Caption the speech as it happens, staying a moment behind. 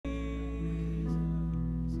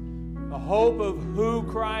The hope of who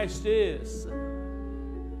Christ is.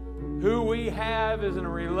 Who we have is in a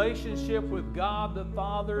relationship with God the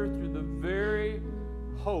Father through the very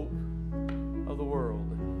hope of the world.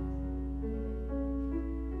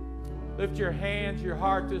 Lift your hands, your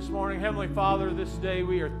heart this morning. Heavenly Father, this day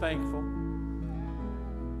we are thankful.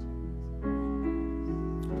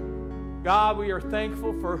 God, we are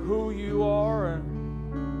thankful for who you are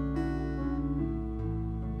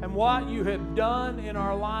and what you have done in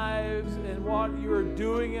our lives and what you are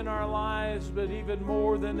doing in our lives. But even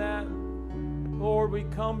more than that, Lord, we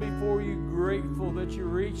come before you grateful that you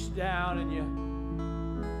reached down and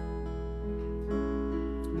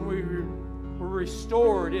we were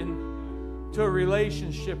restored into a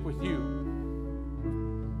relationship with you.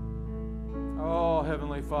 Oh,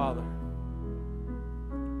 Heavenly Father.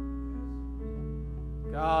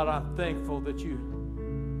 God, I'm thankful that you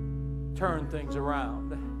turn things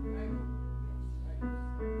around.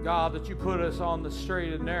 God, that you put us on the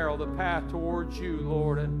straight and narrow, the path towards you,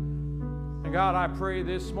 Lord. And God, I pray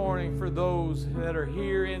this morning for those that are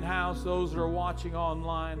here in-house, those that are watching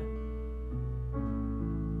online.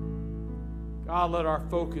 God, let our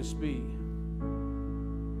focus be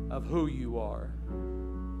of who you are.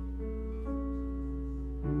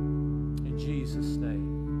 In Jesus' name.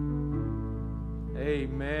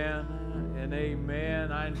 Amen and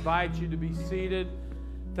amen. I invite you to be seated.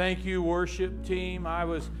 Thank you, worship team. I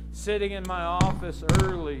was sitting in my office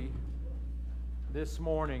early this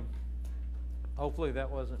morning. Hopefully that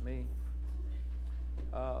wasn't me.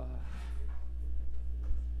 And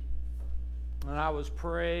I was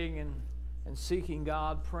praying and seeking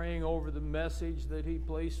God, praying over the message that He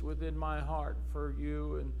placed within my heart for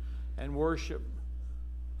you, and worship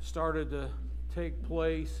started to take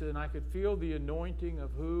place, and I could feel the anointing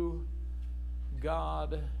of who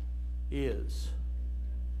God is.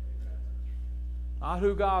 Not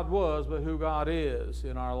who God was, but who God is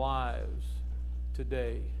in our lives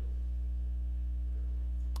today.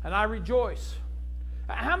 And I rejoice.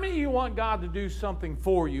 How many of you want God to do something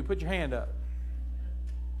for you? Put your hand up.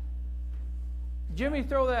 Jimmy,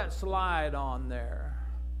 throw that slide on there.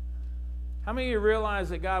 How many of you realize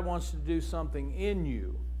that God wants to do something in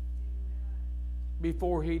you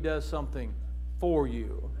before He does something for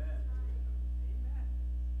you?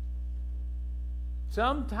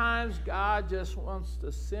 Sometimes God just wants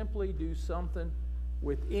to simply do something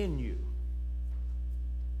within you,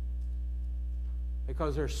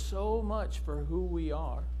 because there's so much for who we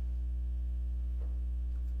are.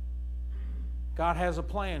 God has a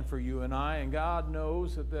plan for you and I, and God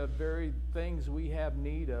knows that the very things we have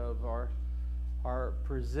need of are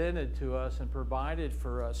presented to us and provided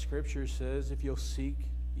for us. Scripture says, if you'll seek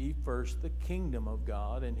ye first the kingdom of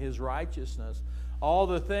God and His righteousness, all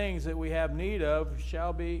the things that we have need of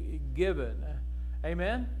shall be given.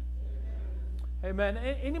 Amen? Amen.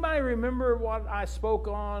 Anybody remember what I spoke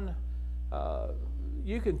on?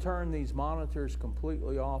 You can turn these monitors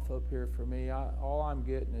completely off up here for me. All I'm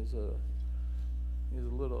getting is a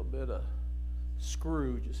little bit of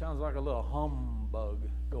Scrooge. It sounds like a little humbug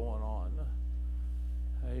going on.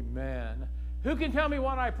 Amen. Who can tell me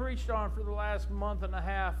what I preached on for the last month and a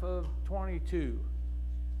half of 22?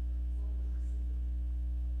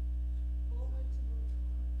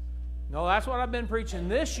 No, that's what I've been preaching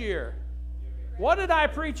this year. What did I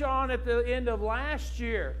preach on at the end of last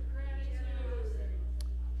year?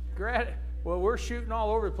 Well, we're shooting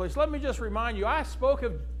all over the place. Let me just remind you, I spoke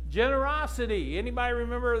of generosity. Anybody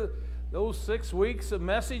remember those 6 weeks of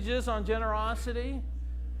messages on generosity?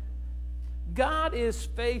 God is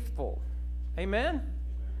faithful. Amen?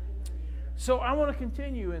 So I want to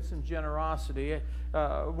continue in some generosity.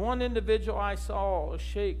 One individual I saw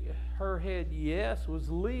shake her head yes was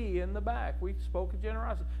Lee in the back. We spoke of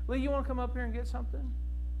generosity. Lee, you want to come up here and get something?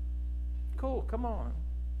 Cool, come on.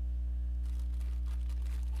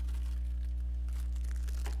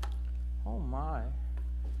 Oh my.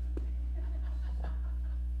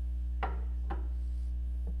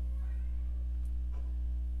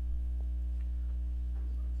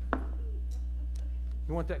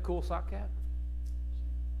 You want that cool sock cap?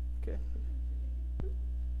 Okay.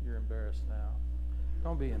 You're embarrassed now.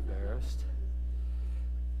 Don't be embarrassed.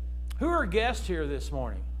 Who are guests here this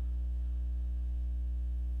morning?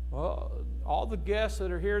 Well, all the guests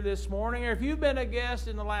that are here this morning, or if you've been a guest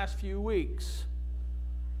in the last few weeks,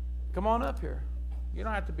 come on up here. You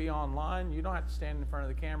don't have to be online. You don't have to stand in front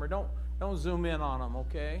of the camera. Don't zoom in on them,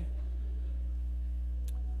 okay?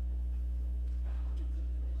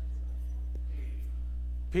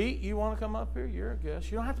 Pete, you want to come up here? You're a guest.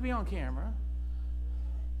 You don't have to be on camera.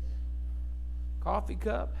 Coffee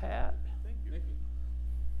cup, hat. Thank you.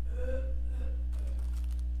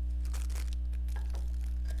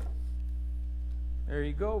 There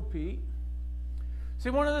you go, Pete.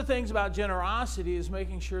 See, one of the things about generosity is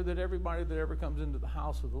making sure that everybody that ever comes into the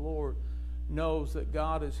house of the Lord knows that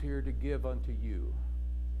God is here to give unto you.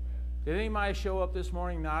 Did anybody show up this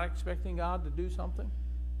morning not expecting God to do something?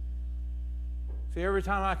 See, every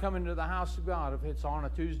time I come into the house of God, if it's on a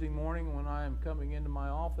Tuesday morning when I am coming into my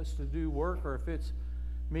office to do work, or if it's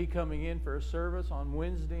me coming in for a service on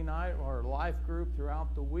Wednesday night or a life group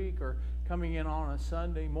throughout the week, or coming in on a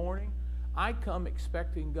Sunday morning, I come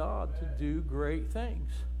expecting God to do great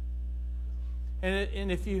things. And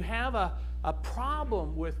if you have a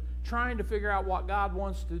problem with trying to figure out what God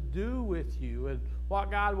wants to do with you and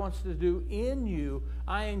what God wants to do in you,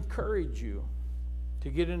 I encourage you to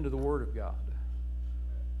get into the Word of God,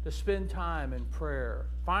 to spend time in prayer,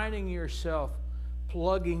 finding yourself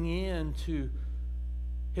plugging into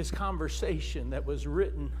His conversation that was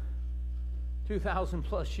written 2,000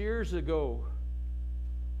 plus years ago.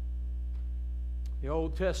 The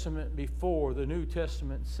Old Testament before, the New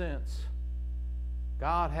Testament since.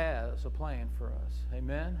 God has a plan for us.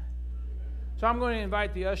 Amen? So I'm going to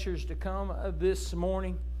invite the ushers to come this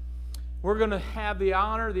morning. We're going to have the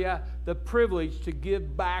honor, the privilege to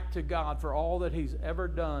give back to God for all that He's ever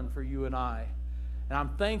done for you and I. And I'm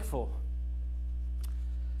thankful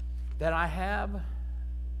that I have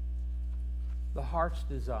the heart's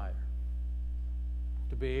desire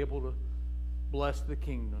to be able to bless the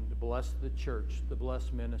kingdom, to bless the church, to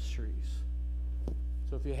bless ministries.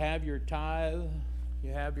 So if you have your tithe,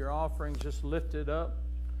 you have your offerings, just lift it up.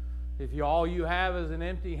 If all you have is an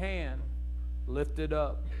empty hand, lift it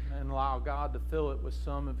up and allow God to fill it with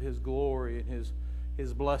some of His glory and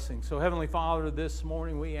His blessing. So Heavenly Father, this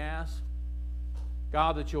morning we ask,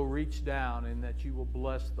 God, that You'll reach down and that You will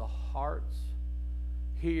bless the hearts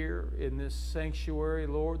here in this sanctuary,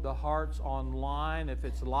 Lord, the hearts online, if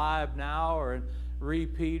it's live now or in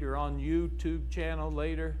repeat or on YouTube channel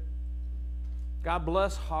later. God,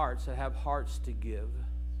 bless hearts that have hearts to give.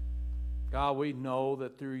 God, we know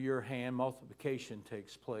that through Your hand multiplication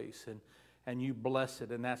takes place, and You bless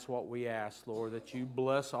it, and that's what we ask, Lord, that You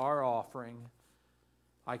bless our offering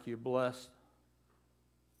like You blessed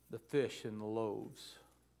the fish and the loaves.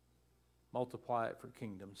 Multiply it for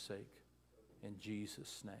kingdom's sake. In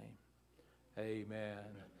Jesus' name, amen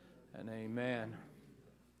and amen.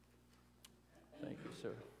 Thank you,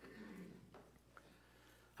 sir.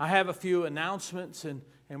 I have a few announcements, and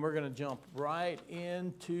we're going to jump right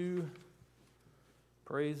into,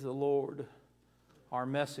 praise the Lord, our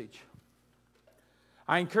message.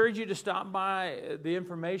 I encourage you to stop by the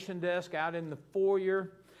information desk out in the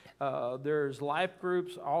foyer. There's life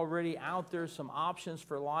groups already out there, some options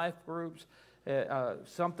for life groups.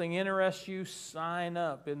 Something interests you, sign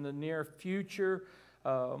up. In the near future,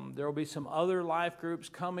 there will be some other life groups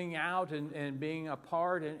coming out and being a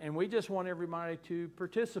part, and we just want everybody to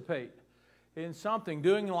participate in something,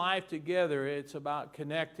 doing life together. It's about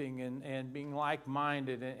connecting and being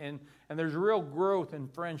like-minded, and there's real growth in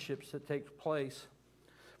friendships that takes place.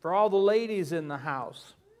 For all the ladies in the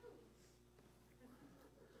house,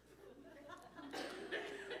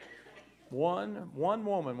 one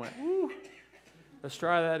woman went, woo. Let's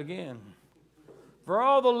try that again. For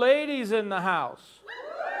all the ladies in the house.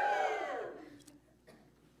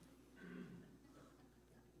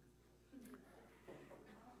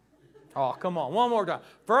 Oh, come on. One more time.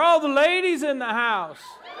 For all the ladies in the house.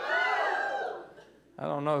 I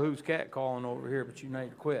don't know who's catcalling over here, but you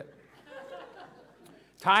need to quit.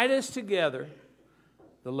 Tied Us Together,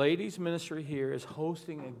 the ladies' ministry here, is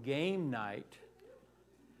hosting a game night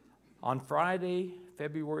on Friday,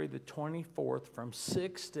 February the 24th from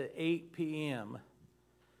 6 to 8 p.m.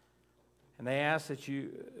 And they ask that you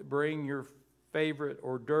bring your favorite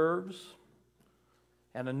hors d'oeuvres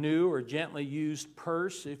and a new or gently used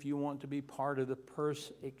purse if you want to be part of the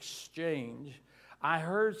purse exchange. I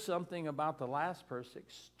heard something about the last purse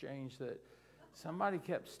exchange that somebody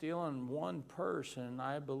kept stealing one purse, and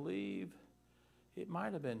I believe it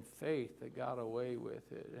might have been Faith that got away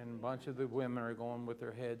with it. And a bunch of the women are going with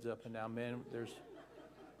their heads up and down. Men,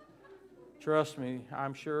 trust me,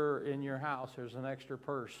 I'm sure in your house there's an extra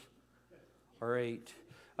purse or 8.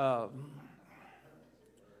 But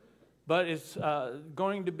it's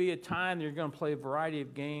going to be a time you're going to play a variety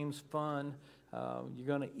of games, fun. You're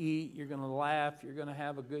going to eat, you're going to laugh, you're going to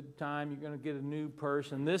have a good time, you're going to get a new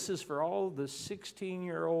purse. And this is for all the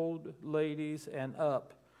 16-year-old ladies and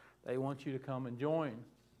up. They want you to come and join.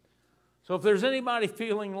 So if there's anybody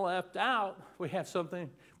feeling left out, we have something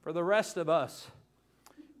for the rest of us.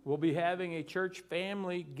 We'll be having a church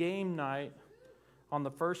family game night on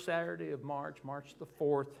the first Saturday of March, March the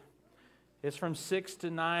 4th. It's from 6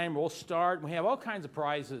 to 9. We'll start. We have all kinds of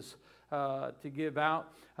prizes to give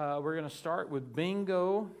out. We're going to start with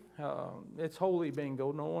bingo. It's holy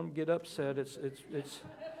bingo. No one get upset. It's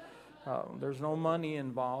there's no money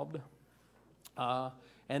involved.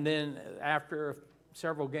 And then after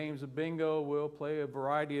several games of bingo, we'll play a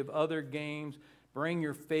variety of other games. Bring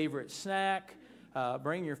your favorite snack.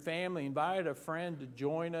 Bring your family. Invite a friend to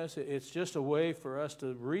join us. It's just a way for us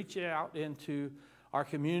to reach out into our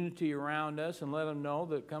community around us and let them know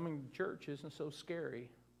that coming to church isn't so scary.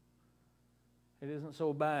 It isn't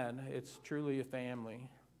so bad. It's truly a family.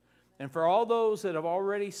 And for all those that have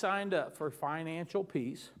already signed up for Financial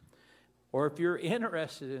Peace, or if you're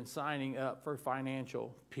interested in signing up for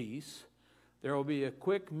Financial Peace, there will be a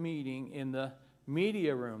quick meeting in the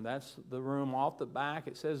media room. That's the room off the back.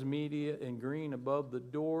 It says media in green above the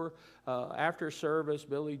door. After service,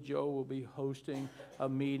 Billy Joe will be hosting a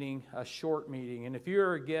meeting, a short meeting. And if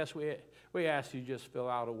you're a guest, we ask you just fill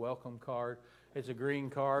out a welcome card. It's a green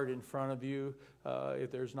card in front of you.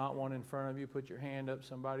 If there's not one in front of you, put your hand up.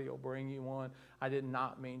 Somebody will bring you one. I did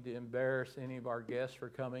not mean to embarrass any of our guests for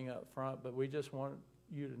coming up front, but we just want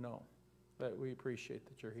you to know that we appreciate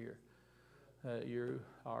that you're here. You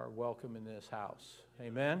are welcome in this house.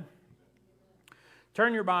 Amen.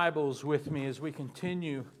 Turn your Bibles with me as we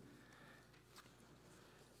continue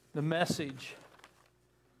the message,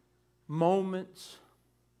 Moments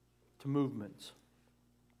to Movements.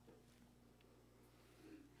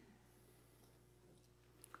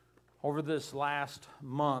 Over this last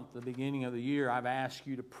month, the beginning of the year, I've asked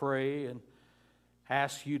you to pray and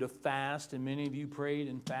asked you to fast, and many of you prayed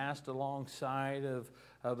and fasted alongside of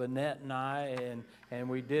Annette and I, and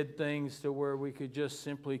we did things to where we could just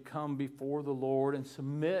simply come before the Lord and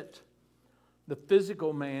submit the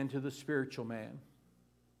physical man to the spiritual man.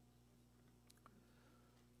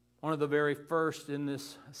 One of the very first in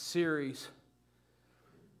this series,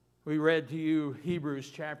 we read to you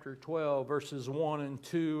Hebrews chapter 12, verses 1 and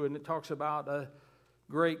 2, and it talks about a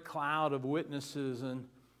great cloud of witnesses and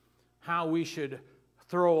how we should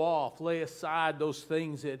throw off, lay aside those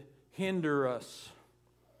things that hinder us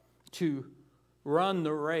to run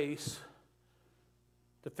the race,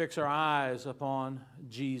 to fix our eyes upon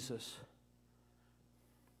Jesus.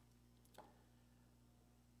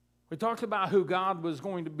 We talked about who God was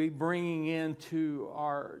going to be bringing into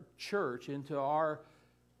our church, into our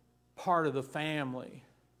part of the family.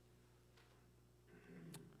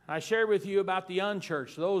 I shared with you about the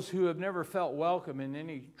unchurched, those who have never felt welcome in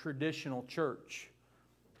any traditional church.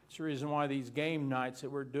 It's the reason why these game nights that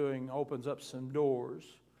we're doing opens up some doors.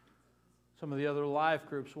 Some of the other life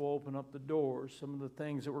groups will open up the doors. Some of the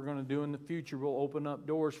things that we're going to do in the future will open up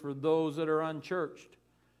doors for those that are unchurched.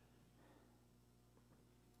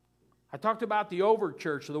 I talked about the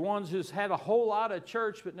overchurch, the ones who's had a whole lot of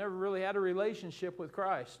church but never really had a relationship with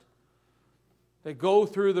Christ. They go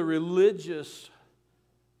through the religious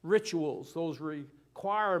rituals, those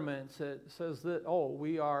requirements that says that, oh,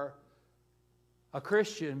 we are a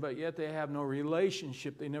Christian, but yet they have no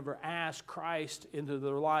relationship. They never ask Christ into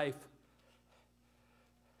their life.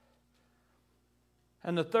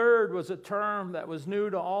 And the third was a term that was new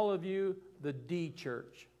to all of you, the D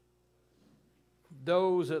church.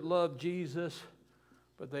 Those that love Jesus,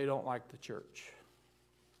 but they don't like the church.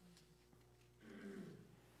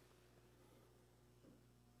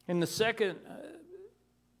 In the second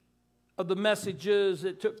of the messages,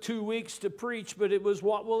 it took 2 weeks to preach, but it was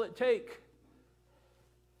what will it take?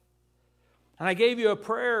 And I gave you a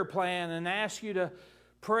prayer plan and asked you to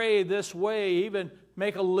pray this way, even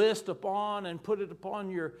make a list upon and put it upon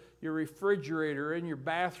your refrigerator in your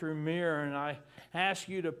bathroom mirror. And I asked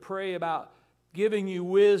you to pray about giving you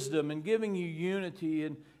wisdom and giving you unity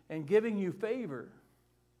and giving you favor.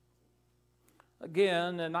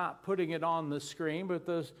 Again, and not putting it on the screen, but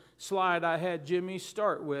the slide I had Jimmy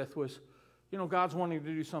start with was, God's wanting to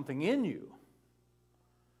do something in you.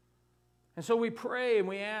 And so we pray and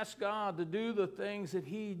we ask God to do the things that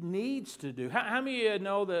He needs to do. How many of you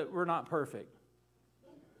know that we're not perfect?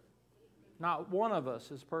 Not one of us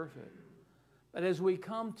is perfect. But as we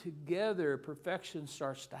come together, perfection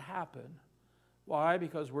starts to happen. Why?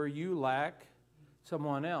 Because where you lack,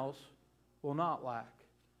 someone else will not lack.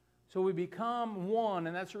 So we become one,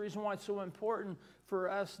 and that's the reason why it's so important for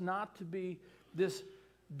us not to be this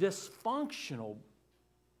dysfunctional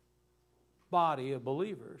body of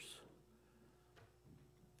believers.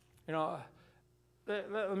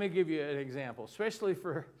 Let me give you an example, especially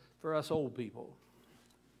for us old people.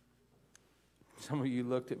 Some of you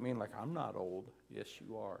looked at me like, I'm not old. Yes,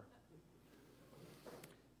 you are.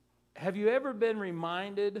 Have you ever been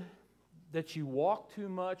reminded that you walk too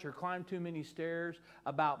much or climb too many stairs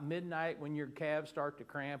about midnight when your calves start to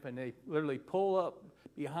cramp and they literally pull up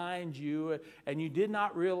behind you and you did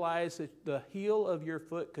not realize that the heel of your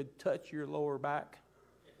foot could touch your lower back?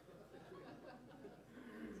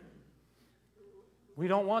 We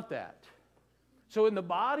don't want that. So in the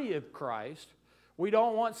body of Christ, we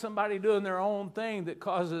don't want somebody doing their own thing that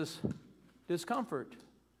causes discomfort.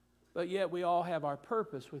 But yet we all have our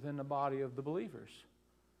purpose within the body of the believers.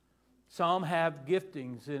 Some have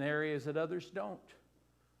giftings in areas that others don't.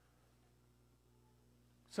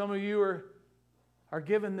 Some of you are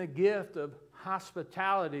given the gift of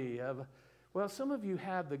hospitality. Some of you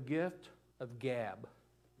have the gift of gab.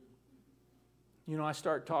 You know, I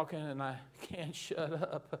start talking and I can't shut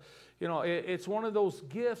up. You know, it's one of those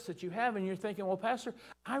gifts that you have and you're thinking, well, Pastor,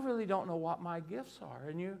 I really don't know what my gifts are.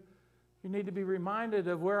 And you need to be reminded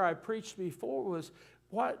of where I preached before was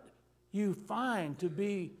what you find to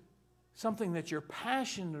be something that you're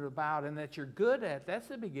passionate about and that you're good at. That's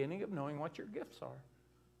the beginning of knowing what your gifts are.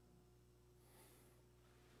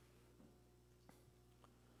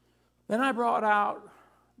 Then I brought out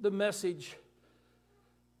the message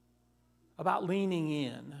about leaning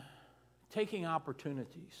in, taking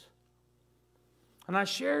opportunities. And I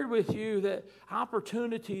shared with you that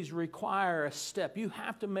opportunities require a step. You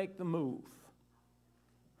have to make the move.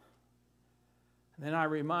 And then I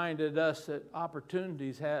reminded us that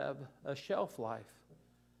opportunities have a shelf life.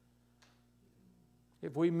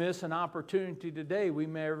 If we miss an opportunity today, we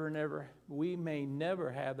may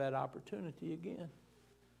never have that opportunity again.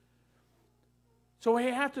 So we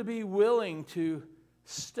have to be willing to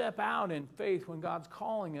step out in faith when God's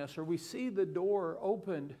calling us, or we see the door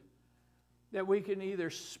opened that we can either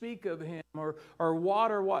speak of Him or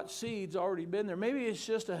water what seed's already been there. Maybe it's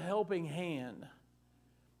just a helping hand.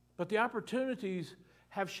 But the opportunities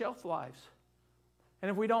have shelf lives.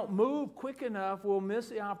 And if we don't move quick enough, we'll miss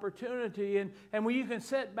the opportunity. And when you can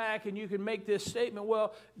sit back and you can make this statement,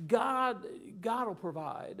 well, God will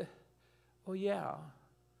provide. Well, yeah.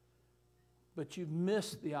 But you've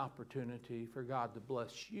missed the opportunity for God to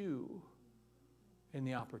bless you in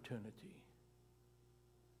the opportunity.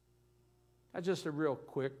 That's just a real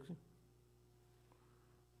quick.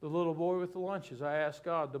 The little boy with the lunches, I asked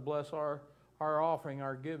God to bless our offering,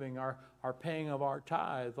 our giving, our paying of our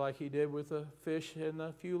tithe, like He did with the fish and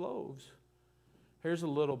the few loaves. Here's a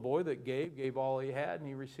little boy that gave all he had, and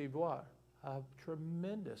he received what? A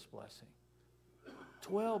tremendous blessing.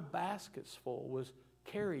 12 baskets full was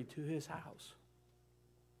carried to his house.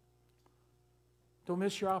 Don't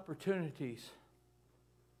miss your opportunities.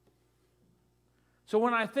 So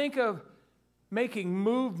when I think of making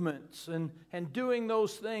movements and doing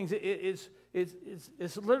those things, it's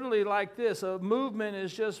literally like this. A movement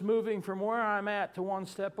is just moving from where I'm at to one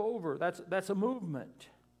step over. That's a movement.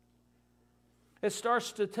 It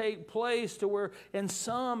starts to take place to where in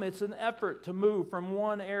some it's an effort to move from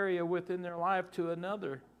one area within their life to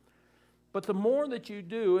another. But the more that you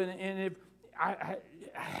do, and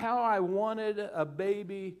how I wanted a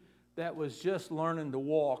baby that was just learning to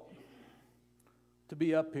walk to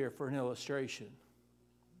be up here for an illustration.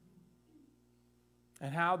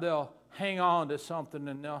 And how they'll hang on to something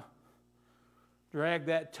and they'll drag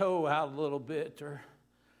that toe out a little bit,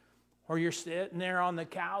 or you're sitting there on the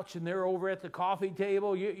couch and they're over at the coffee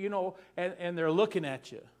table, you know, and they're looking at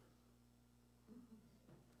you.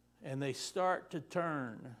 And they start to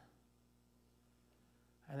turn.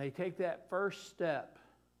 And they take that first step,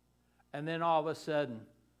 and then all of a sudden,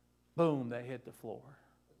 boom, they hit the floor.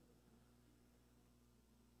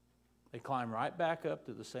 They climb right back up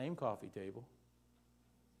to the same coffee table.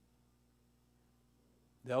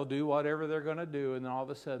 They'll do whatever they're going to do, and then all of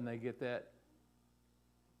a sudden they get that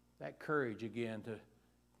courage again to.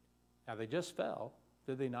 Now they just fell,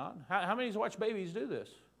 did they not? How many watch babies do this?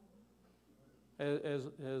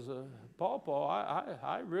 As a pawpaw,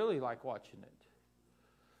 I really like watching it.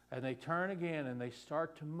 And they turn again and they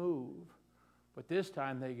start to move. But this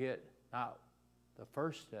time they get not the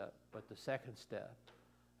first step, but the second step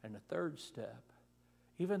and the third step.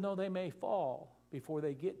 Even though they may fall before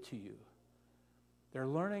they get to you, they're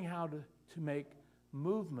learning how to make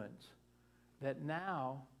movements that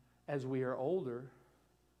now, as we are older,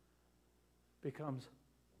 becomes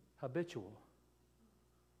habitual.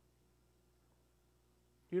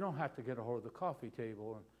 You don't have to get a hold of the coffee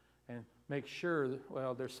table and make sure that,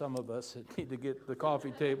 well, there's some of us that need to get the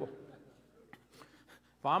coffee table.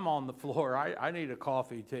 If I'm on the floor, I need a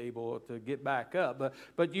coffee table to get back up.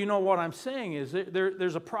 But you know what I'm saying is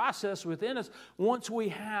there's a process within us. Once we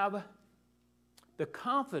have the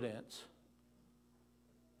confidence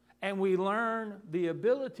and we learn the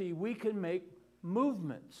ability, we can make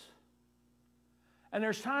movements. And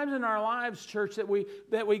there's times in our lives, church, that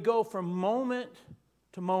we go from moment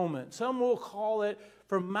to moment. Some will call it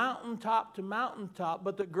from mountaintop to mountaintop,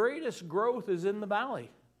 but the greatest growth is in the valley.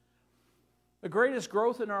 The greatest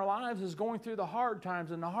growth in our lives is going through the hard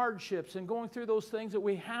times and the hardships and going through those things that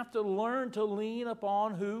we have to learn to lean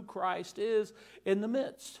upon who Christ is in the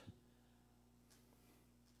midst.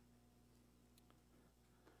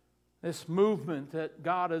 This movement that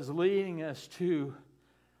God is leading us to,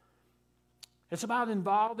 it's about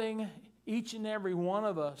involving each and every one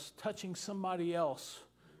of us, touching somebody else,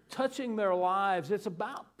 touching their lives. It's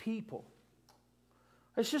about people.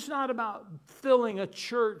 It's just not about filling a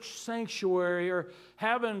church sanctuary or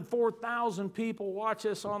having 4,000 people watch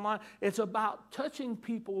us online. It's about touching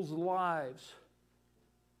people's lives.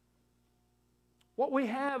 What we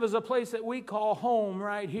have is a place that we call home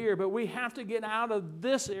right here, but we have to get out of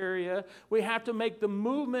this area. We have to make the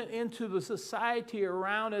movement into the society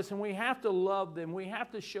around us, and we have to love them. We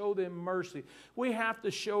have to show them mercy. We have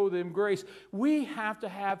to show them grace. We have to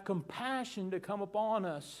have compassion to come upon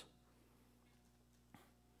us.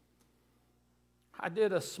 I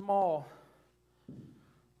did a small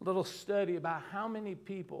little study about how many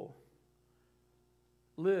people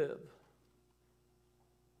live,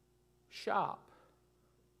 shop,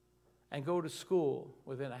 and go to school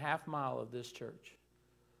within a half mile of this church.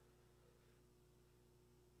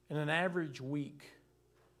 In an average week,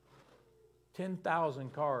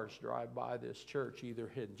 10,000 cars drive by this church,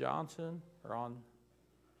 either in Johnson or on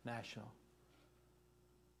National.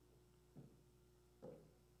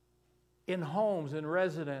 In homes and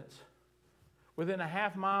residents, within a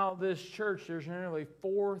half mile of this church, there's nearly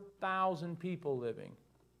 4,000 people living.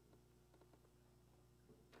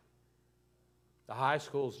 The high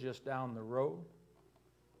school's just down the road.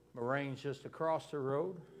 Moraine's just across the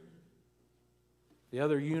road. The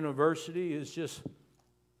other university is just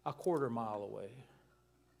a quarter mile away.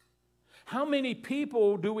 How many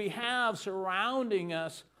people do we have surrounding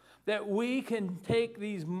us that we can take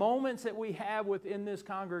these moments that we have within this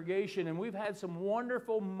congregation, and we've had some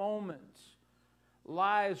wonderful moments.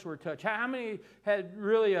 Lives were touched. How many had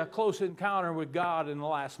really a close encounter with God in the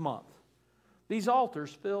last month? These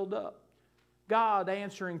altars filled up. God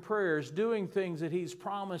answering prayers, doing things that He's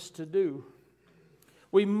promised to do.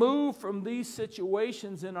 We move from these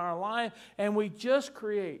situations in our life, and we just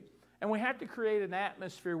create. And we have to create an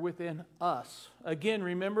atmosphere within us. Again,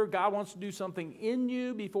 remember, God wants to do something in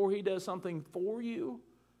you before He does something for you.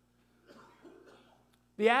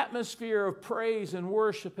 The atmosphere of praise and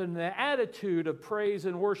worship and the attitude of praise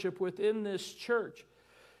and worship within this church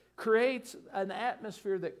creates an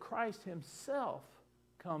atmosphere that Christ Himself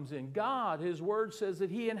comes in. God, His Word says that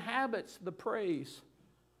He inhabits the praise.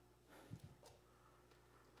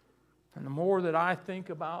 And the more that I think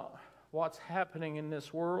about what's happening in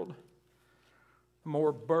this world, the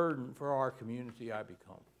more burden for our community I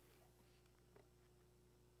become.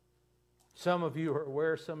 Some of you are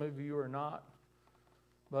aware, some of you are not.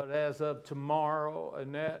 But as of tomorrow,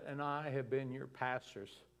 Annette and I have been your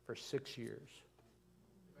pastors for 6 years.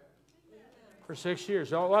 For 6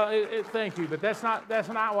 years. Oh, well, thank you, but that's not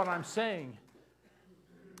what I'm saying.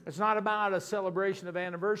 It's not about a celebration of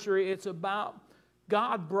anniversary. It's about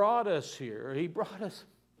God brought us here. He brought us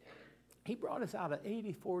out of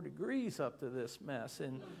 84 degrees up to this mess.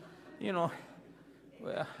 And,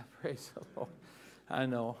 well, praise the Lord. I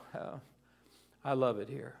know. I love it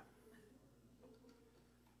here.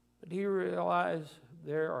 But do you realize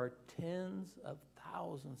there are tens of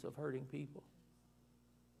thousands of hurting people?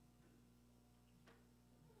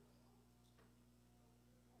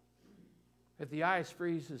 If the ice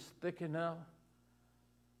freezes thick enough,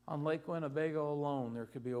 on Lake Winnebago alone, there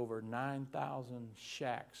could be over 9,000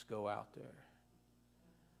 shacks go out there,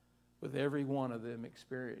 with every one of them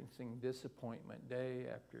experiencing disappointment day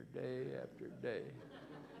after day after day.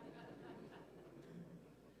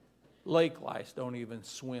 Lake lice don't even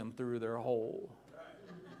swim through their hole.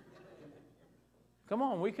 Come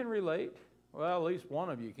on, we can relate. Well, at least one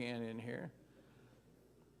of you can in here.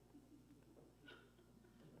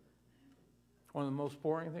 One of the most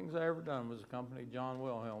boring things I ever done was accompany John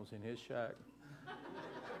Wilhelms in his shack.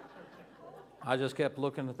 I just kept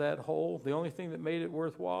looking at that hole. The only thing that made it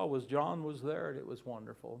worthwhile was John was there, and it was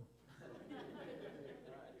wonderful.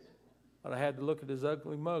 But I had to look at his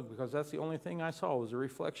ugly mug, because that's the only thing I saw was a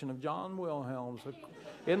reflection of John Wilhelms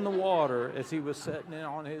in the water as he was sitting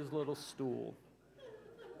on his little stool.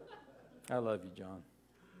 I love you, John.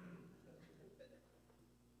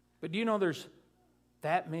 But do you know there's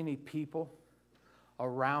that many people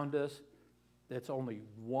around us that's only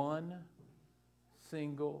one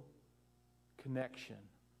single connection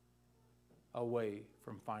away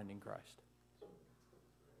from finding Christ?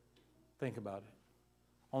 Think about it.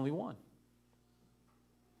 Only one.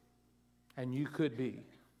 And you could be.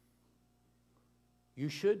 You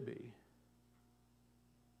should be.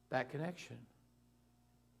 That connection.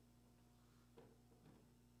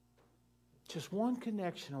 Just one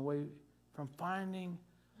connection away from finding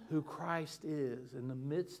who Christ is in the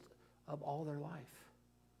midst of all their life.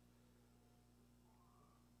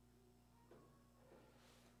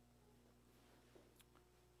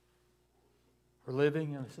 We're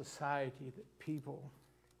living in a society that people,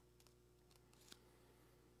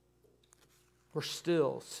 we're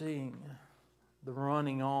still seeing the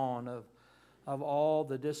running on of all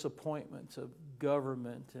the disappointments of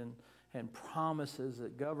government and promises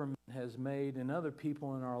that government has made and other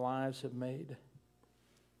people in our lives have made.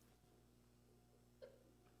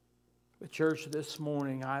 But church, this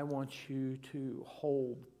morning I want you to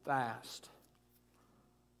hold fast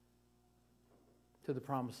to the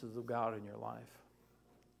promises of God in your life.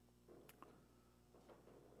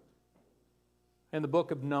 In the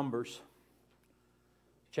book of Numbers,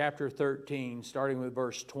 chapter 13, starting with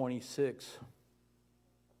verse 26.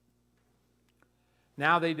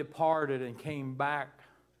 Now they departed and came back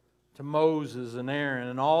to Moses and Aaron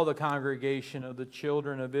and all the congregation of the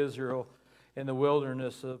children of Israel in the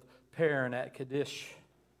wilderness of Paran at Kadesh.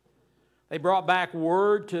 They brought back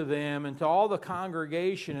word to them and to all the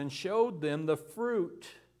congregation and showed them the fruit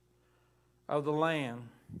of the land.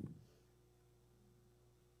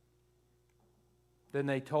 Then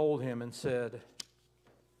they told him and said,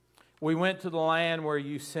 "We went to the land where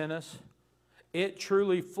you sent us. It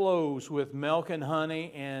truly flows with milk and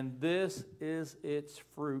honey, and this is its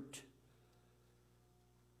fruit."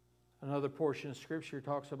 Another portion of Scripture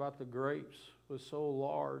talks about the grapes was so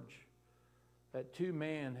large that 2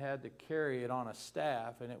 men had to carry it on a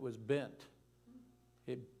staff, and it was bent.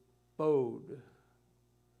 It bowed.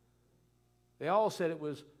 They all said it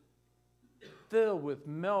was filled with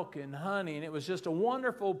milk and honey, and it was just a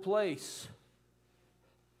wonderful place.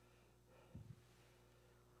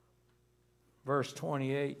 Verse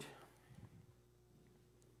 28.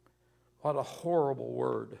 What a horrible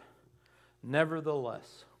word.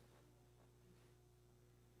 Nevertheless,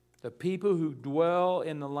 the people who dwell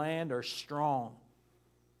in the land are strong.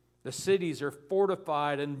 The cities are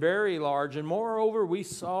fortified and very large. And moreover, we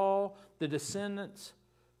saw the descendants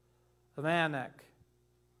of Anak.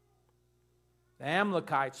 The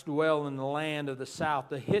Amalekites dwell in the land of the south.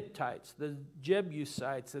 The Hittites, the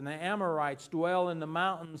Jebusites, and the Amorites dwell in the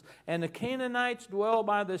mountains. And the Canaanites dwell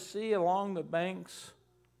by the sea along the banks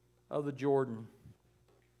of the Jordan.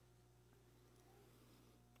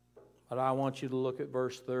 But I want you to look at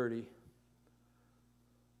verse 30.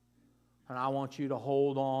 And I want you to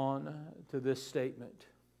hold on to this statement.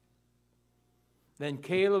 Then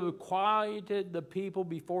Caleb quieted the people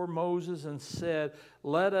before Moses and said,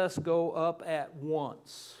 "Let us go up at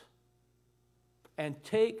once and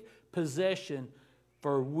take possession,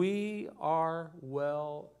 for we are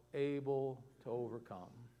well able to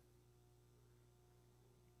overcome."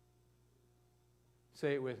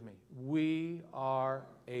 Say it with me. We are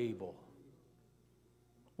able.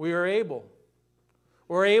 We are able.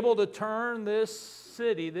 We're able to turn this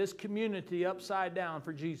city, this community upside down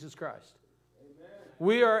for Jesus Christ.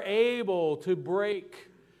 We are able to break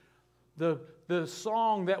the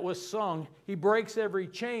song that was sung. He breaks every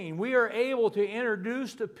chain. We are able to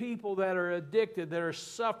introduce to people that are addicted, that are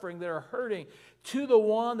suffering, that are hurting, to the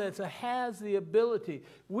one that has the ability.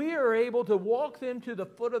 We are able to walk them to the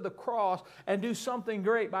foot of the cross and do something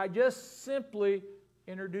great by just simply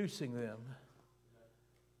introducing them.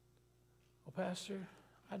 "Well, Pastor,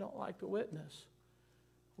 I don't like to witness."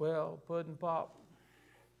 Well, Puddin' Pop,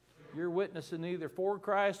 you're witnessing either for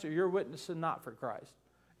Christ or you're witnessing not for Christ.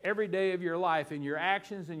 Every day of your life, in your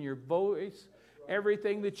actions, in your voice,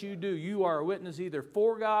 everything that you do, you are a witness either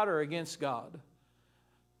for God or against God.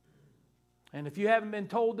 And if you haven't been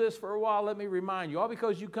told this for a while, let me remind you, all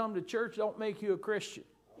because you come to church don't make you a Christian.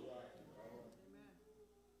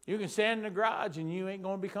 You can stand in the garage and you ain't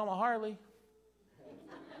going to become a Harley.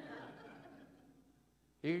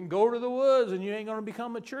 You can go to the woods and you ain't going to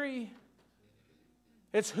become a tree.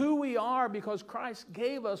 It's who we are because Christ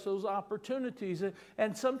gave us those opportunities.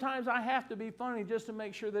 And sometimes I have to be funny just to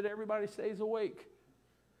make sure that everybody stays awake.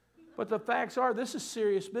 But the facts are, this is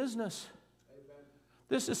serious business. Amen.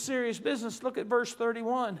 This is serious business. Look at verse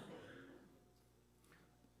 31.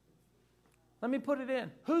 Let me put it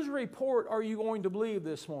in. Whose report are you going to believe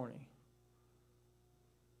this morning?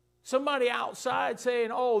 Somebody outside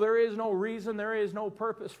saying, "Oh, there is no reason, there is no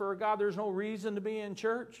purpose for God, there's no reason to be in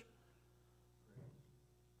church"?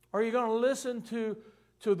 Are you going to listen to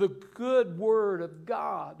the good word of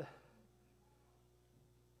God?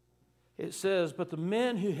 it says, "But the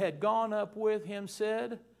men who had gone up with him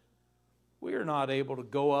said, 'We are not able to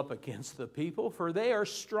go up against the people, for they are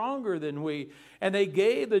stronger than we.' And they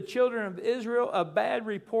gave the children of Israel a bad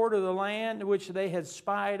report of the land which they had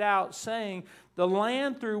spied out, saying, 'The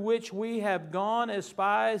land through which we have gone as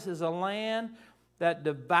spies is a land that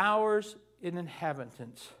devours its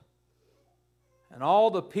inhabitants. And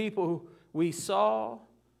all the people we saw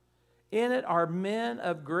in it are men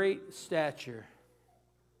of great stature.'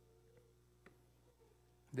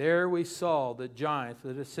 There we saw the giants,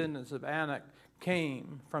 the descendants of Anak,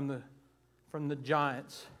 came from the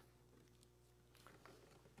giants."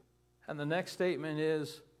 And the next statement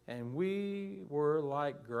is, "And we were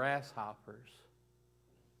like grasshoppers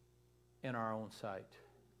in our own sight."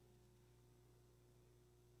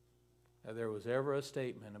 Now, there was ever a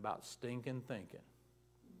statement about stinking thinking.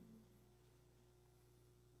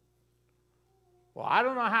 Well, I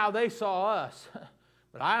don't know how they saw us,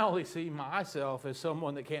 but I only see myself as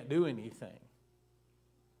someone that can't do anything.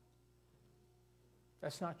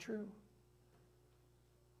 That's not true.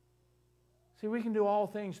 See, we can do all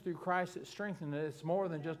things through Christ that strengthens us. It's more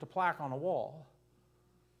than just a plaque on a wall.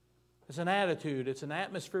 It's an attitude. It's an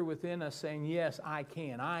atmosphere within us saying, yes, I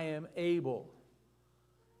can. I am able.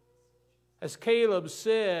 As Caleb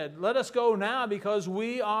said, let us go now because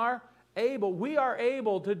we are able. We are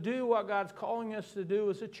able to do what God's calling us to do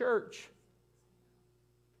as a church.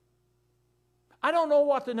 I don't know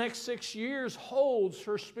what the next 6 years holds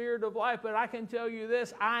for Spirit of Life, but I can tell you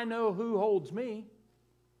this, I know who holds me.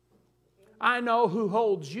 I know who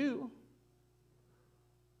holds you.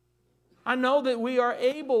 I know that we are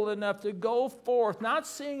able enough to go forth, not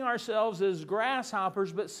seeing ourselves as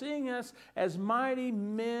grasshoppers, but seeing us as mighty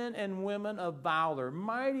men and women of valor,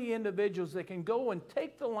 mighty individuals that can go and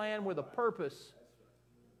take the land with a purpose.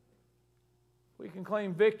 We can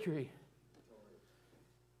claim victory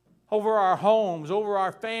over our homes, over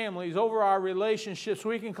our families, over our relationships.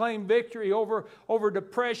 We can claim victory over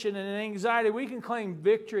depression and anxiety. We can claim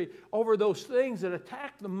victory over those things that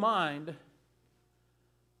attack the mind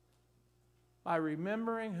by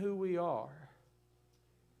remembering who we are.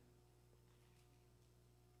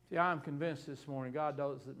 See, I'm convinced this morning God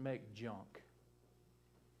doesn't make junk.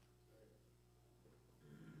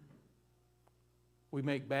 We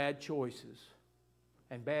make bad choices.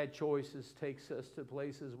 And bad choices takes us to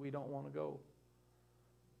places we don't want to go.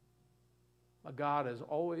 But God has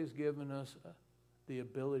always given us the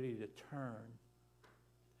ability to turn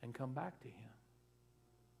and come back to Him.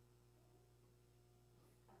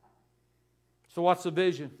 So what's the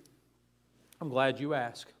vision? I'm glad you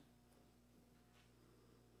asked.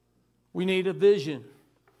 We need a vision.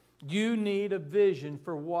 You need a vision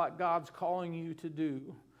for what God's calling you to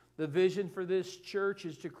do. The vision for this church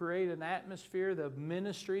is to create an atmosphere of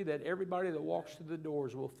ministry that everybody that walks through the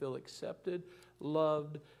doors will feel accepted,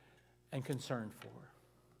 loved, and concerned for.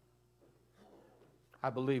 I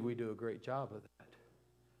believe we do a great job of that.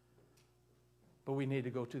 But we need to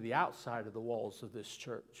go to the outside of the walls of this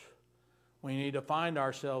church. We need to find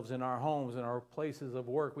ourselves in our homes, in our places of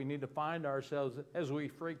work. We need to find ourselves as we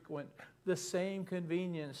frequent the same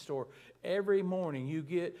convenience store. Every morning you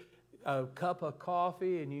get a cup of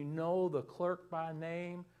coffee and you know the clerk by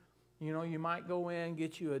name. You know, you might go in,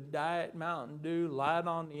 get you a Diet Mountain Dew, light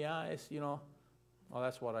on the ice, you know. Well,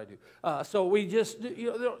 that's what I do. So we just,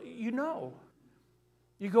 you know.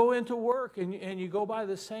 You go into work and you go by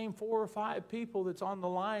the same 4 or 5 people that's on the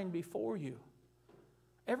line before you.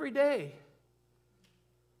 Every day.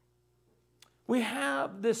 We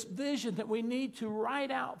have this vision that we need to write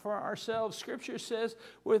out for ourselves. Scripture says,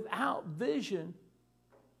 without vision,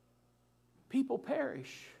 people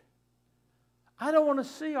perish. I don't want to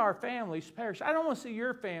see our families perish. I don't want to see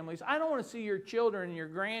your families. I don't want to see your children and your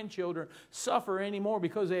grandchildren suffer anymore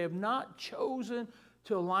because they have not chosen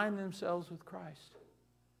to align themselves with Christ.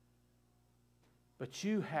 But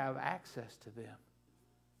you have access to them.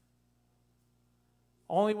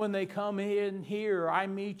 Only when they come in here, or I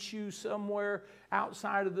meet you somewhere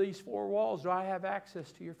outside of these 4 walls, do I have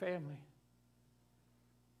access to your family.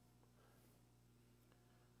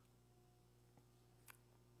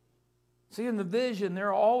 See, in the vision,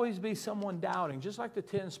 there will always be someone doubting. Just like the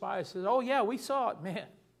 10 spies says, oh yeah, we saw it, man.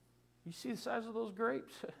 You see the size of those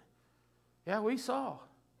grapes? Yeah, we saw.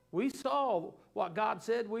 We saw what God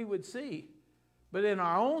said we would see. But in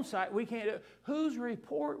our own sight, we can't do it. Whose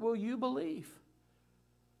report will you believe?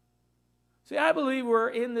 See, I believe we're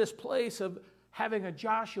in this place of having a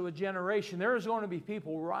Joshua generation. There's going to be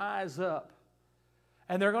people rise up.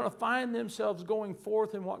 And they're going to find themselves going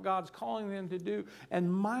forth in what God's calling them to do.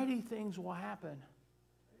 And mighty things will happen.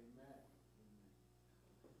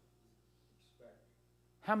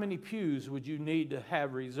 How many pews would you need to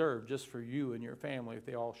have reserved just for you and your family if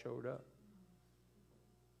they all showed up?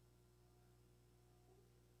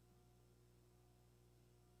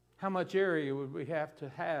 How much area would we have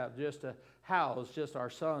just to house just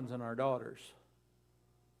our sons and our daughters?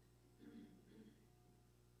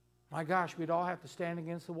 My gosh, we'd all have to stand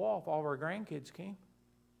against the wall if all of our grandkids came.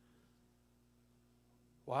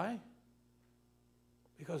 Why?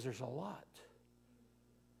 Because there's a lot.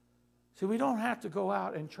 See, we don't have to go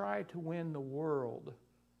out and try to win the world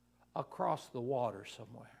across the water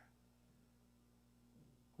somewhere.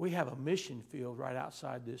 We have a mission field right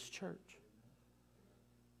outside this church.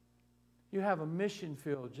 You have a mission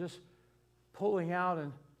field just pulling out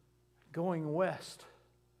and going west.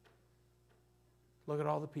 Look at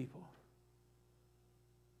all the people.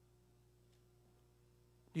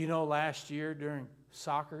 Do you know last year during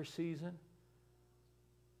soccer season,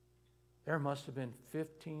 there must have been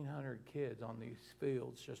 1,500 kids on these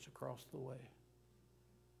fields just across the way.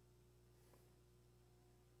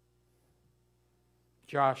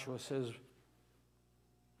 Joshua says,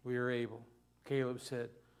 we are able. Caleb said,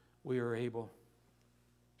 we are able.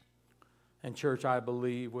 And church, I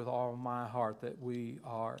believe with all my heart that we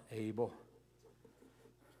are able.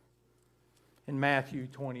 In Matthew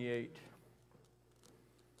 28,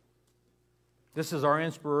 this is our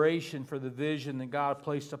inspiration for the vision that God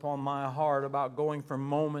placed upon my heart about going from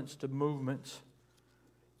moments to movements.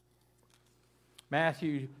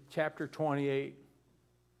 Matthew chapter 28.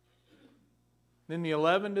 Then the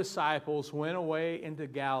 11 disciples went away into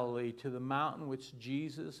Galilee to the mountain which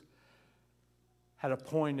Jesus had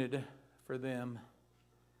appointed for them.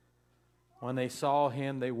 When they saw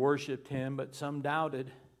him, they worshipped him, but some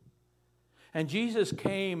doubted. And Jesus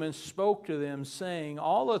came and spoke to them, saying,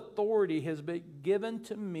 all authority has been given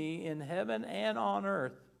to me in heaven and on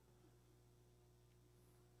earth.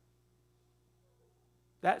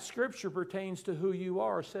 That scripture pertains to who you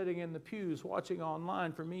are sitting in the pews, watching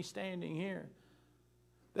online, for me standing here.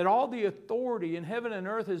 That all the authority in heaven and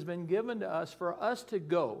earth has been given to us for us to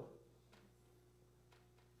go.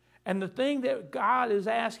 And the thing that God is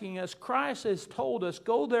asking us, Christ has told us,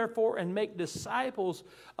 go therefore and make disciples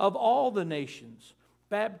of all the nations,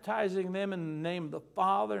 baptizing them in the name of the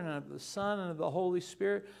Father and of the Son and of the Holy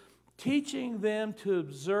Spirit, teaching them to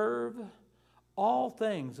observe all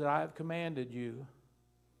things that I have commanded you.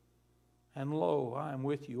 And lo, I am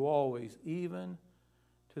with you always, even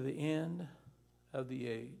to the end of the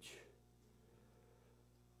age.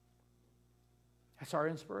 That's our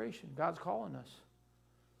inspiration. God's calling us.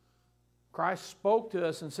 Christ spoke to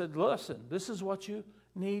us and said, listen, this is what you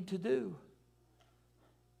need to do.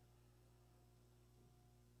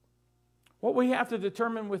 What we have to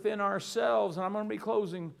determine within ourselves, and I'm going to be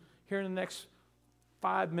closing here in the next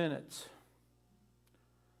 5 minutes.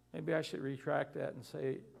 Maybe I should retract that and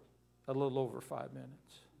say a little over 5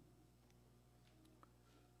 minutes.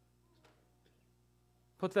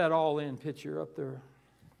 Put that all in picture up there.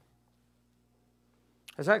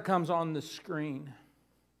 As that comes on the screen,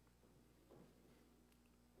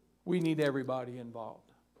 we need everybody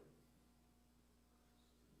involved.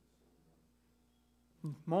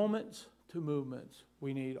 Moments to movements,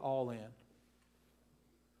 we need all in.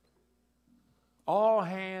 All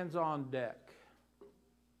hands on deck.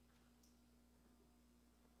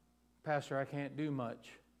 Pastor, I can't do much.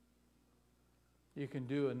 You can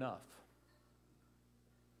do enough.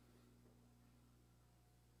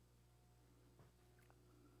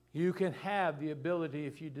 You can have the ability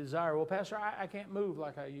if you desire. Well, Pastor, I can't move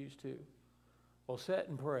like I used to. Well, sit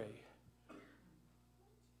and pray.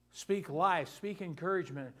 Speak life, speak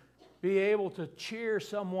encouragement. Be able to cheer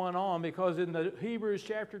someone on, because in the Hebrews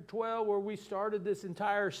chapter 12, where we started this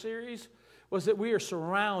entire series, was that we are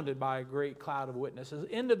surrounded by a great cloud of witnesses.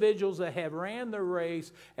 Individuals that have ran the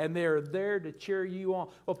race and they're there to cheer you on.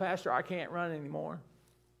 Well, Pastor, I can't run anymore.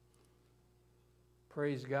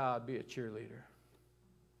 Praise God, be a cheerleader.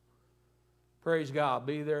 Praise God,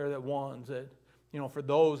 be there the ones that, for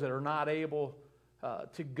those that are not able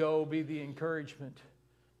to go, be the encouragement.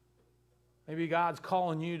 Maybe God's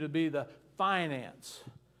calling you to be the finance.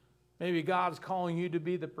 Maybe God's calling you to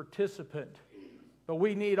be the participant. But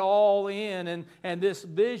we need all in, and this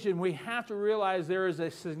vision, we have to realize there is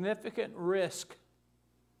a significant risk.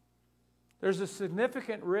 There's a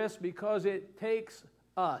significant risk because it takes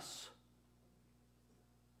us.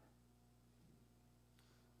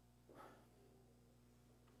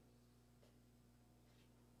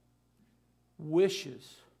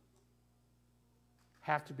 Wishes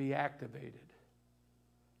have to be activated.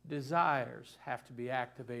 Desires have to be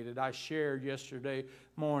activated. I shared yesterday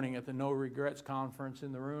morning at the No Regrets conference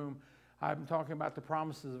in the room. I'm talking about the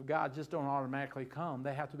promises of God just don't automatically come.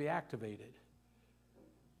 They have to be activated.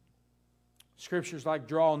 Scriptures like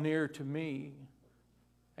draw near to me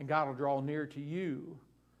and God will draw near to you.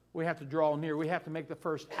 We have to draw near. We have to make the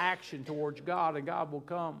first action towards God and God will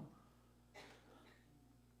come.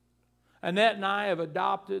 Annette and I have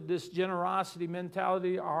adopted this generosity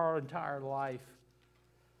mentality our entire life.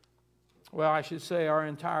 Well, I should say our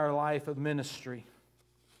entire life of ministry.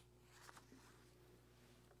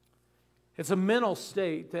 It's a mental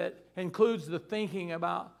state that includes the thinking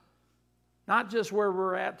about not just where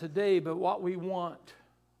we're at today, but what we want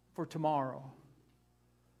for tomorrow.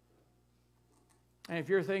 And if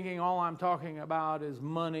you're thinking all I'm talking about is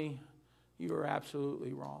money, you are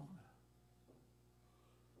absolutely wrong.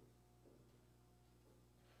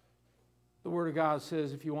 The Word of God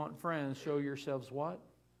says if you want friends, show yourselves what?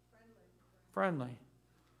 Friendly.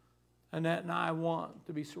 Annette and I want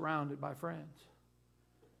to be surrounded by friends.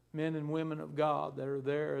 Men and women of God that are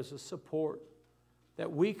there as a support,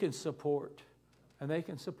 that we can support, and they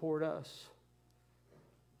can support us.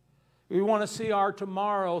 We want to see our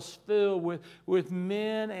tomorrows filled with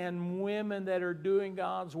men and women that are doing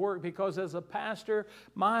God's work, because as a pastor,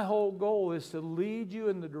 my whole goal is to lead you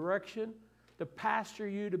in the direction, to pastor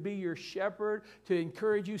you, to be your shepherd, to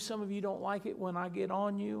encourage you. Some of you don't like it when I get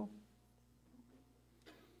on you.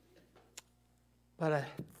 But a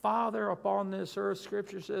father upon this earth,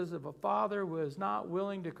 Scripture says, if a father was not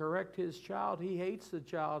willing to correct his child, he hates the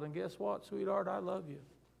child. And guess what, sweetheart? I love you.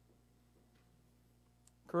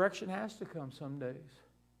 Correction has to come some days.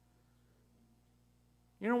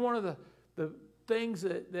 You know, one of the things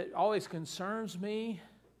that always concerns me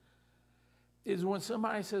is when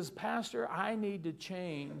somebody says, Pastor, I need to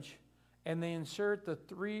change, and they insert the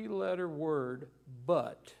 3-letter word,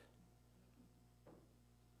 but.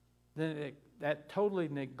 Then that totally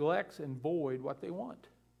neglects and void what they want.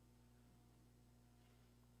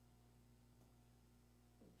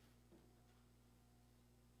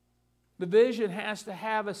 The vision has to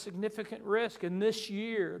have a significant risk. And this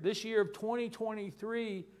year of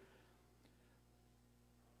 2023,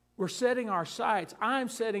 we're setting our sights. I'm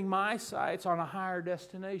setting my sights on a higher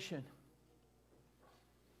destination.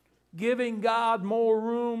 Giving God more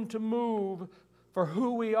room to move for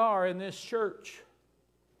who we are in this church.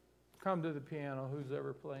 Come to the piano, who's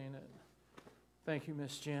ever playing it. Thank you,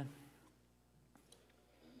 Miss Jen.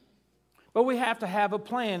 But we have to have a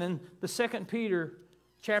plan. In the 2 Peter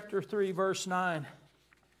chapter 3, verse 9,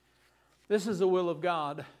 this is the will of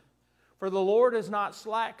God. For the Lord is not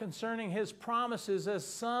slack concerning His promises, as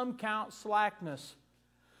some count slackness,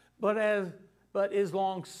 but is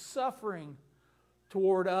long-suffering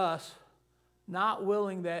toward us, not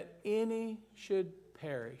willing that any should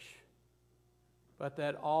perish, but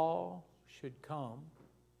that all should come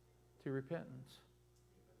to repentance.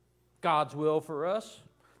 God's will for us,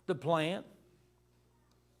 the plan,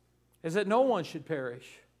 is that no one should perish.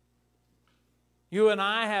 You and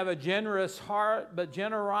I have a generous heart, but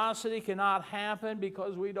generosity cannot happen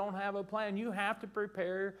because we don't have a plan. You have to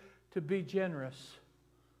prepare to be generous.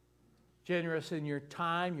 Generous in your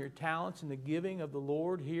time, your talents, and the giving of the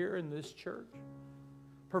Lord here in this church.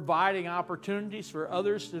 Providing opportunities for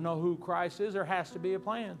others to know who Christ is. There has to be a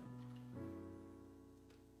plan.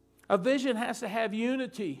 A vision has to have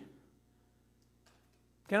unity.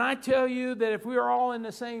 Can I tell you that if we are all in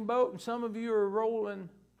the same boat and some of you are rolling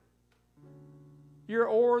your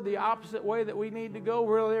oar the opposite way that we need to go,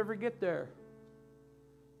 we'll never get there.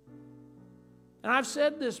 And I've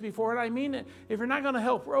said this before, and I mean it. If you're not going to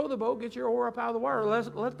help row the boat, get your oar up out of the water.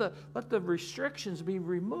 Let the restrictions be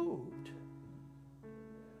removed.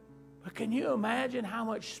 But can you imagine how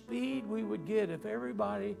much speed we would get if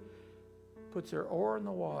everybody puts their oar in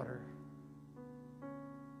the water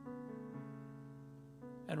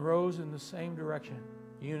and rows in the same direction?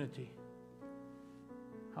 Unity.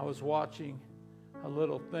 I was watching a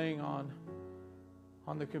little thing on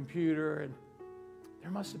the computer, and there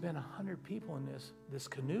must have been 100 people in this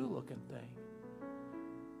canoe-looking thing.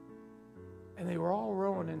 And they were all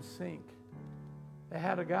rowing in sync. They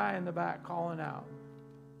had a guy in the back calling out.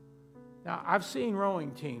 Now, I've seen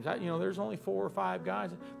rowing teams. There's only 4 or 5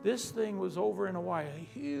 guys. This thing was over in Hawaii,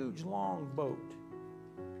 a huge, long boat.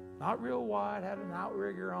 Not real wide, had an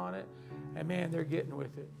outrigger on it. And, man, they're getting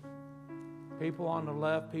with it. People on the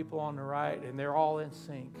left, people on the right, and they're all in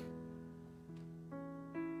sync.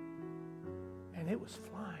 And it was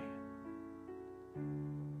flying.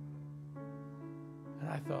 And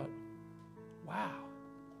I thought, wow.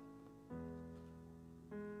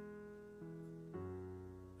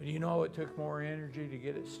 But you know it took more energy to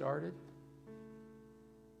get it started?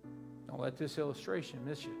 Don't let this illustration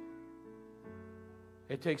miss you.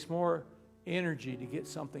 It takes more energy to get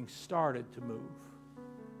something started to move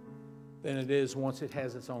than it is once it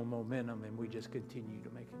has its own momentum and we just continue to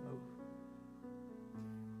make it move.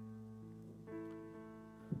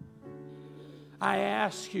 I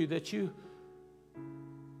ask you that you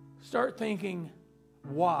start thinking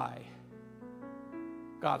why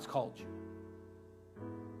God's called you.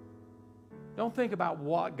 Don't think about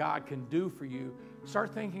what God can do for you.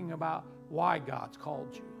 Start thinking about why God's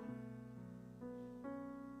called you.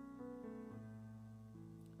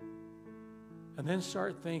 And then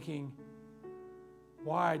start thinking,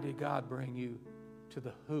 why did God bring you to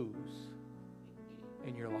the who's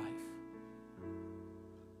in your life?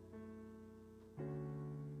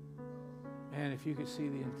 Man, if you could see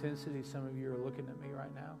the intensity, some of you are looking at me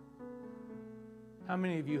right now. How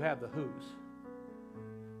many of you have the who's?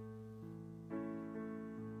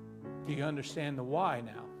 Do you understand the why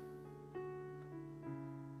now?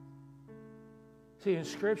 See, in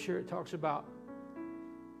Scripture, it talks about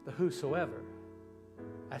the whosoever.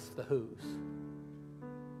 That's the who's.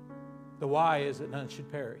 The why is that none should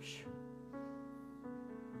perish.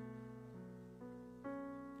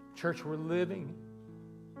 Church, we're living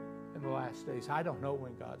in the last days. I don't know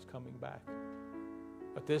when God's coming back,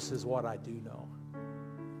 but this is what I do know.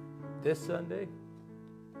 This Sunday,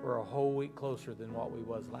 we're a whole week closer than what we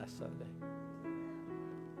was last Sunday.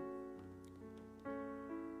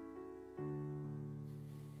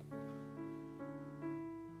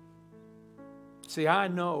 See, I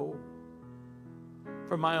know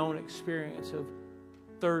from my own experience of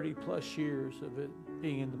 30 plus years of it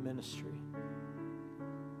being in the ministry,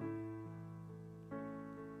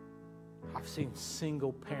 I've seen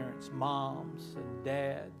single parents, moms and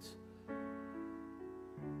dads,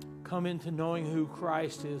 come into knowing who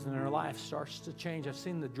Christ is and their life starts to change. I've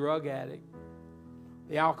seen the drug addict,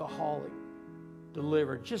 the alcoholic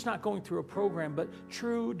delivered. Just not going through a program, but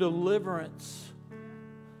true deliverance.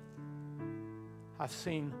 I've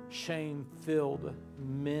seen shame-filled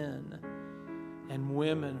men and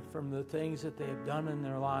women from the things that they have done in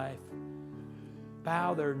their life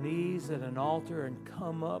bow their knees at an altar and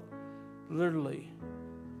come up. Literally,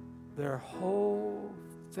 their whole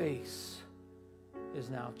face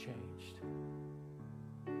is now changed.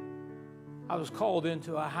 I was called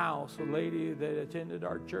into a house, a lady that attended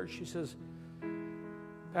our church. She says,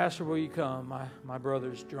 "Pastor, will you come? My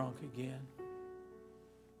brother's drunk again."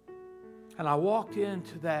 And I walked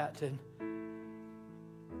into that, and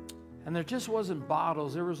there just wasn't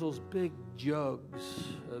bottles. There was those big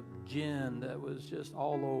jugs of gin that was just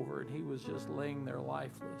all over, and he was just laying there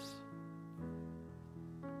lifeless.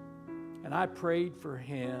 And I prayed for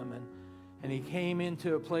him, and he came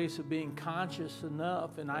into a place of being conscious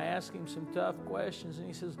enough, and I asked him some tough questions, and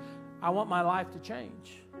he says, "I want my life to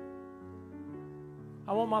change.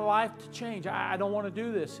 I want my life to change. I don't want to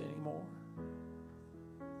do this anymore."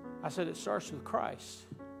 I said, "It starts with Christ."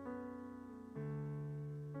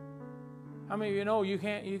 I mean, you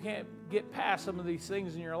can't get past some of these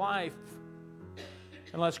things in your life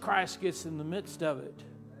unless Christ gets in the midst of it.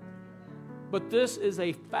 But this is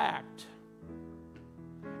a fact.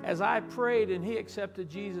 As I prayed and he accepted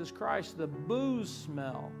Jesus Christ, the booze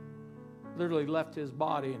smell literally left his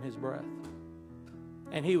body and his breath.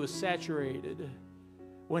 And he was saturated.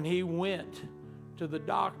 When he went to the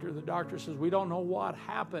doctor says, "We don't know what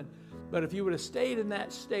happened, but if you would have stayed in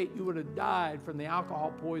that state, you would have died from the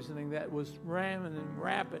alcohol poisoning that was rampant and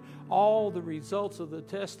rapid." All the results of the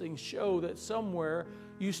testing show that somewhere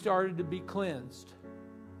you started to be cleansed.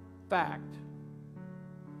 Fact.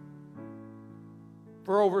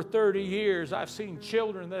 For over 30 years, I've seen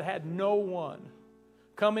children that had no one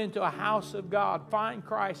come into a house of God, find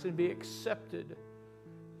Christ, and be accepted.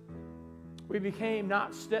 We became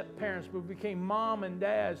not step-parents, but we became mom and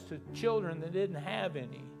dads to children that didn't have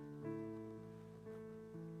any.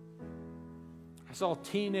 I saw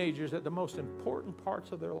teenagers at the most important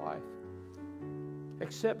parts of their life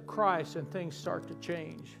accept Christ, and things start to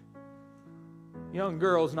change. Young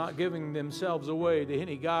girls not giving themselves away to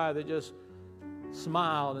any guy that just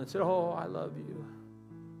smiled and said, "Oh, I love you."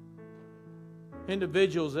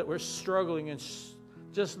 Individuals that were struggling and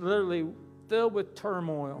just literally filled with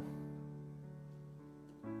turmoil.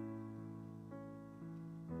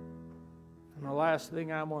 And the last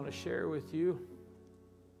thing I want to share with you,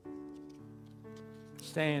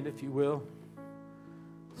 stand if you will.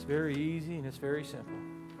 It's very easy and it's very simple.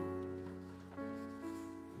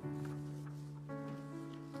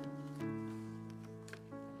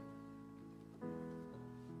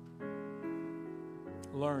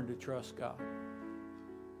 Learn to trust God.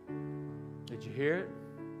 Did you hear it?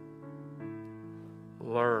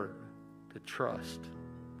 Learn to trust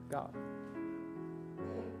God.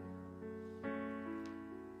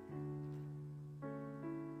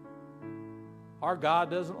 Our God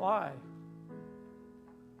doesn't lie.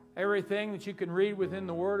 Everything that you can read within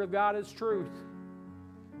the Word of God is truth.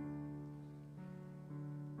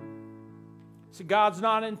 See, God's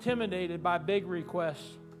not intimidated by big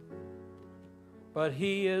requests, but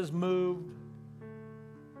He is moved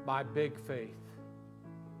by big faith.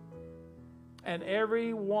 And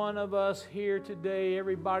every one of us here today,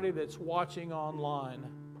 everybody that's watching online,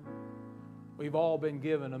 we've all been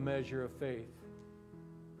given a measure of faith.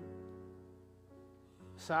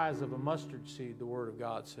 The size of a mustard seed, the Word of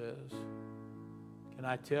God says. Can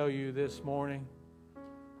I tell you this morning,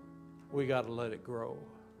 we got to let it grow.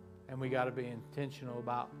 And we got to be intentional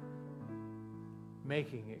about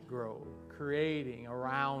making it grow, creating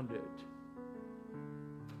around it.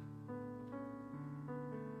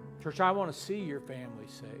 Church, I want to see your family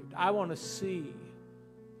saved. I want to see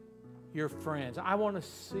your friends. I want to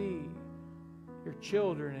see your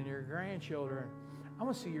children and your grandchildren. I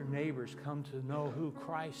want to see your neighbors come to know who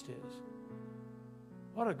Christ is.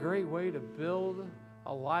 What a great way to build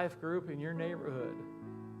a life group in your neighborhood.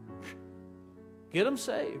 Get them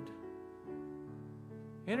saved.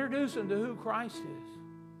 Introduce them to who Christ is.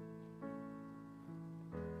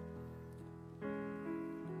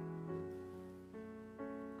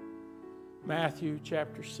 Matthew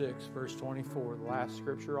chapter 6, verse 24, the last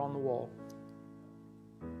scripture on the wall.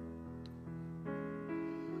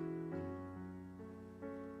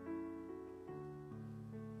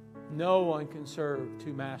 No one can serve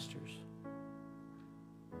two masters.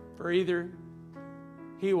 For either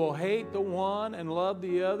he will hate the one and love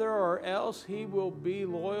the other, or else he will be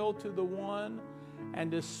loyal to the one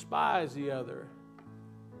and despise the other.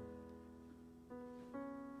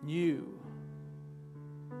 You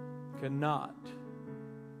cannot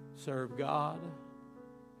serve God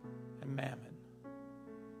and mammon.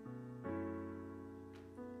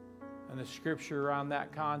 And the scripture around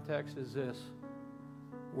that context is this: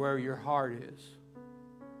 where your heart is,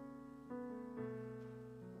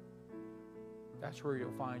 that's where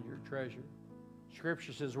you'll find your treasure.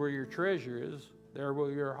 Scripture says where your treasure is, there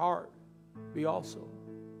will your heart be also.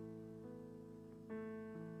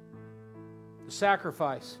 The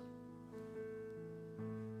sacrifice.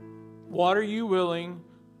 What are you willing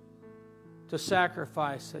to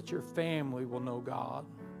sacrifice that your family will know God?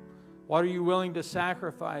 What are you willing to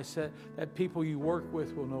sacrifice that people you work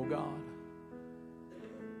with will know God?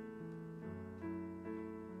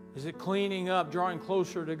 Is it cleaning up, drawing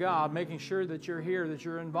closer to God, making sure that you're here, that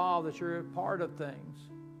you're involved, that you're a part of things,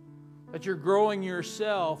 that you're growing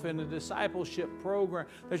yourself in a discipleship program,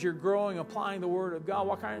 that you're growing, applying the Word of God?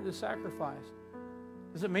 What kind of sacrifice?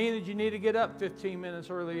 Does it mean that you need to get up 15 minutes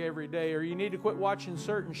early every day, or you need to quit watching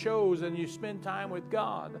certain shows and you spend time with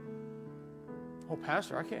God? Oh,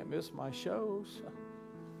 Pastor, I can't miss my shows.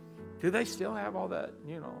 Do they still have all that,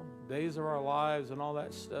 Days of Our Lives and all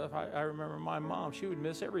that stuff? I remember my mom, she would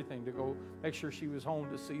miss everything to go make sure she was home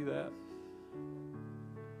to see that.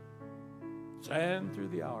 Sand through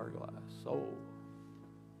the hourglass. Oh.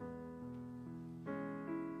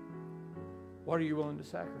 What are you willing to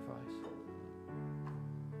sacrifice?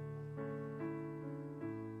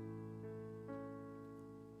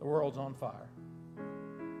 The world's on fire.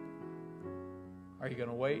 Are you going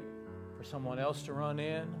to wait for someone else to run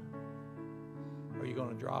in? Or are you going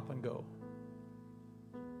to drop and go?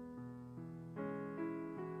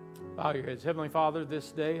 Bow your heads. Heavenly Father,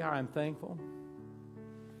 this day I am thankful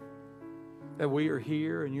that we are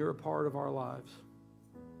here and you're a part of our lives.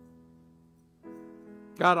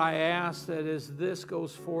 God, I ask that as this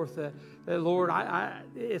goes forth, that Lord,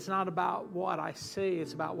 it's not about what I say,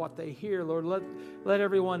 it's about what they hear. Lord, let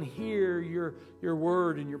everyone hear your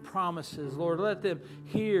word and your promises. Lord, let them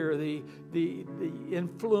hear the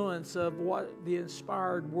influence of what the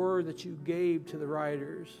inspired word that you gave to the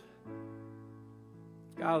writers.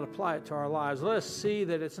 God, apply it to our lives. Let us see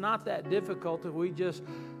that it's not that difficult if we just,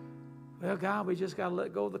 God, we just got to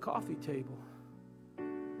let go of the coffee table.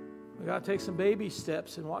 We got to take some baby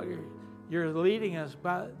steps in what you're leading us.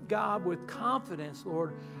 But God, with confidence,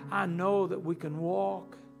 Lord, I know that we can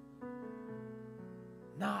walk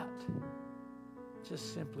not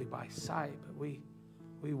just simply by sight, but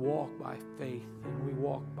we walk by faith, and we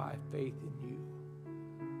walk by faith in you.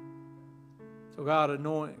 So God,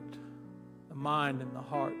 anoint the mind and the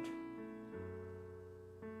heart.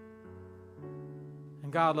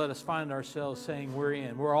 And God, let us find ourselves saying we're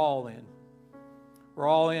in. We're all in. We're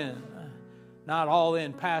all in. Not all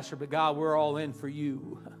in, Pastor, but God, we're all in for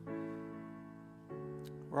you.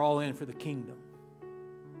 We're all in for the kingdom.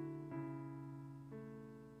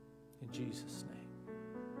 In Jesus'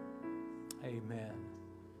 name. Amen.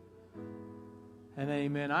 And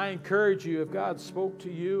amen. I encourage you, if God spoke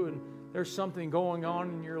to you and there's something going on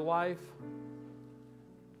in your life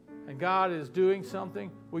and God is doing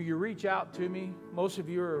something, will you reach out to me? Most of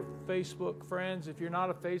you are Facebook friends. If you're not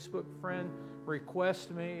a Facebook friend,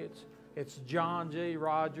 request me. It's John J.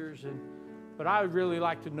 Rodgers. But I would really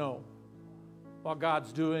like to know what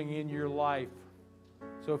God's doing in your life.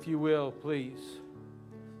 So if you will, please,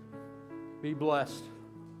 be blessed.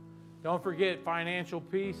 Don't forget, Financial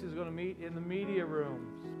Peace is going to meet in the media rooms.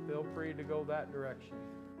 Feel free to go that direction.